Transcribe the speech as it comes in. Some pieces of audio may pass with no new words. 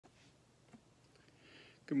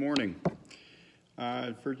Good morning.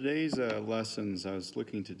 For today's lessons, I was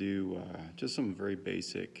looking to do just some very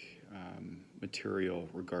basic material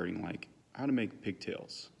regarding like how to make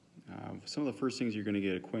pigtails. Some of the first things you're going to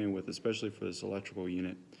get acquainted with, especially for this electrical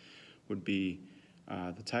unit, would be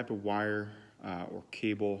the type of wire or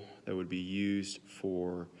cable that would be used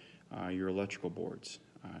for your electrical boards.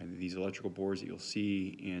 These electrical boards that you'll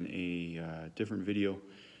see in a different video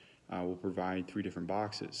will provide 3 different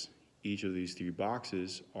boxes. Each of these 3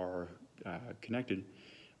 boxes are connected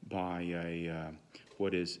by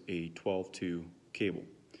what is a 12-2 cable.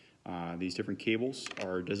 These different cables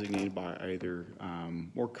are designated by either,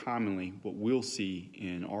 more commonly, what we'll see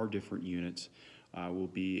in our different units will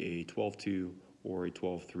be a 12-2 or a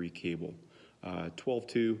 12-3 cable.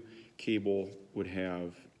 12-2 cable would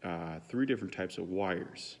have 3 different types of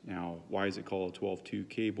wires. Now, why is it called a 12-2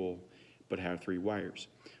 cable but have 3 wires?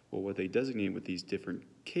 Well, what they designate with these different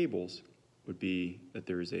cables would be that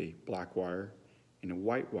there is a black wire and a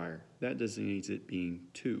white wire. That designates it being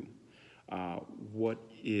 2. What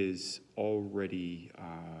is already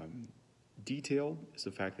detailed is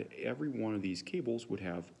the fact that every one of these cables would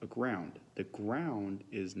have a ground. The ground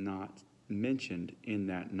is not mentioned in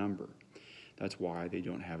that number. That's why they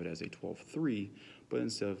don't have it as a 12-3, but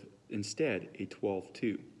instead a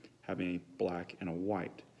 12-2, having a black and a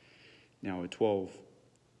white. Now a 12-3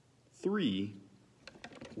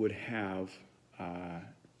 would have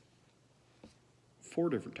 4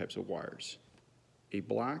 different types of wires: a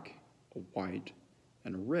black, a white,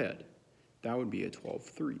 and a red. That would be a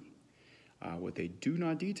 12-3. What they do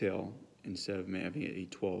not detail, instead of having a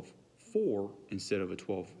 12-4 instead of a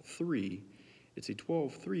 12-3, it's a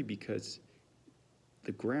 12-3 because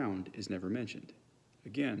the ground is never mentioned.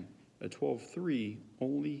 Again, a 12-3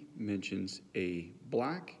 only mentions a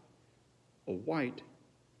black, a white,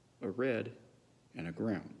 a red, and a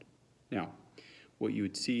ground. Now, what you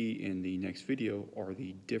would see in the next video are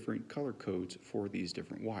the different color codes for these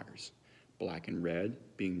different wires. Black and red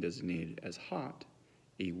being designated as hot,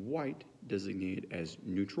 a white designated as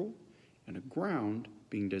neutral, and a ground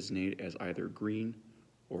being designated as either green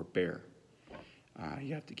or bare.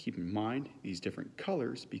 You have to keep in mind these different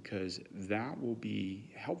colors because that will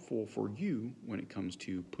be helpful for you when it comes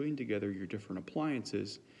to putting together your different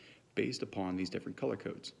appliances based upon these different color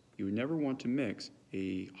codes. You would never want to mix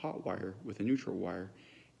a hot wire with a neutral wire,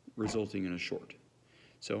 resulting in a short.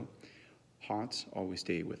 So hots always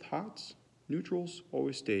stay with hots, neutrals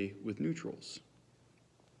always stay with neutrals.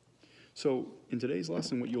 So in today's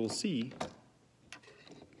lesson, what you'll see,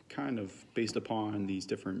 kind of based upon these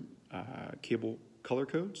different cable color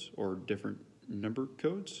codes or different number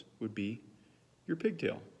codes, would be your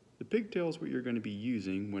pigtail. The pigtail is what you're going to be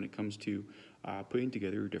using when it comes to putting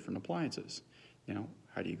together your different appliances. Now,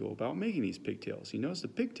 how do you go about making these pigtails? You notice the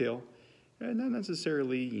pigtail, not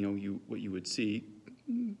necessarily, what you would see,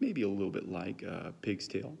 maybe a little bit like a pig's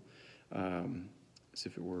tail, as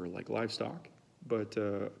if it were like livestock. But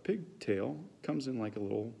pigtail comes in like a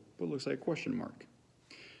little, what looks like a question mark.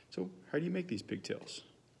 So how do you make these pigtails?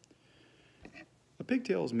 A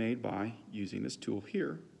pigtail is made by using this tool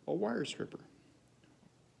here, a wire stripper.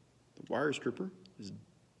 The wire stripper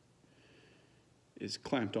is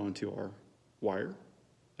clamped onto our wire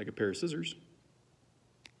like a pair of scissors.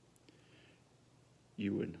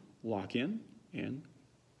 You would lock in and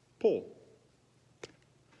pull.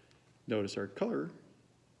 Notice our color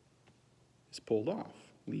is pulled off,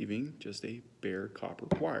 leaving just a bare copper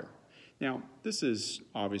wire. Now, this is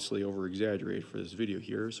obviously over-exaggerated for this video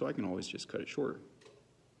here, so I can always just cut it shorter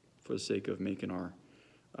for the sake of making our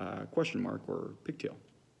question mark or pigtail.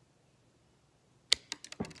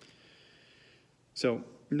 So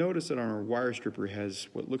notice that our wire stripper has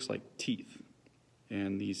what looks like teeth,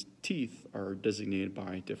 and these teeth are designated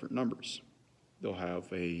by different numbers. They'll have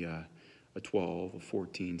a 12, a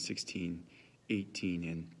 14, 16, 18,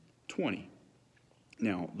 and 20.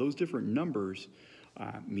 Now, those different numbers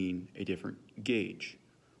mean a different gauge.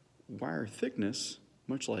 Wire thickness,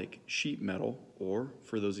 much like sheet metal, or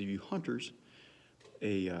for those of you hunters,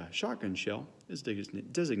 a shotgun shell is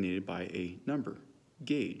designated by a number,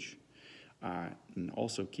 gauge. And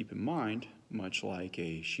also keep in mind, much like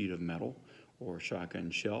a sheet of metal or shotgun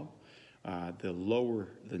shell, the lower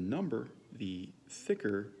the number, the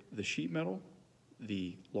thicker the sheet metal,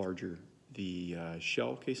 the larger the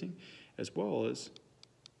shell casing, as well as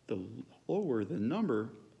the lower the number,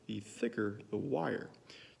 the thicker the wire.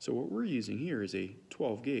 So what we're using here is a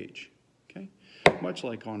 12 gauge, okay? Much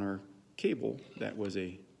like on our cable, that was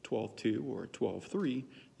a 12-2 or a 12-3,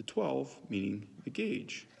 the 12 meaning the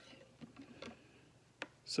gauge.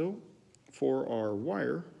 So for our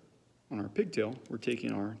wire on our pigtail, we're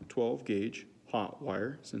taking our 12 gauge hot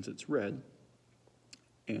wire since it's red,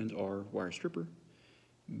 and our wire stripper,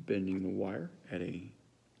 bending the wire at a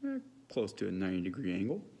close to a 90-degree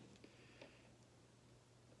angle.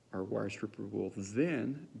 Our wire stripper will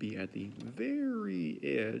then be at the very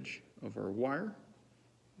edge of our wire,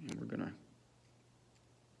 and we're going to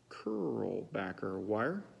curl back our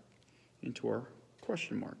wire into our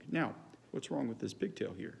question mark. Now, what's wrong with this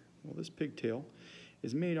pigtail here? Well, this pigtail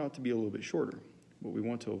is made out to be a little bit shorter. What we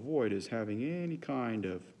want to avoid is having any kind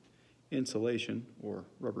of insulation or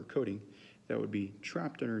rubber coating that would be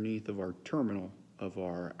trapped underneath of our terminal of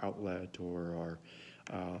our outlet or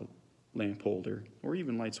our lamp holder or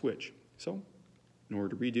even light switch. So, in order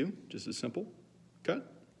to redo, just a simple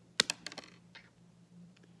cut.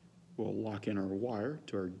 We'll lock in our wire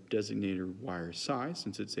to our designated wire size.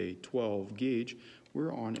 Since it's a 12 gauge,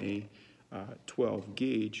 we're on a 12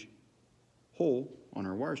 gauge hole on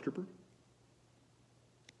our wire stripper.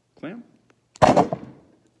 Clamp.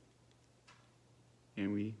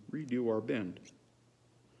 And we redo our bend.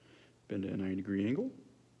 Bend at a 90-degree angle.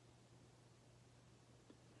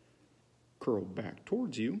 Curl back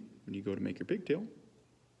towards you when you go to make your pigtail.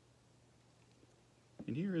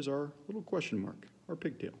 And here is our little question mark, our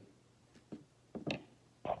pigtail.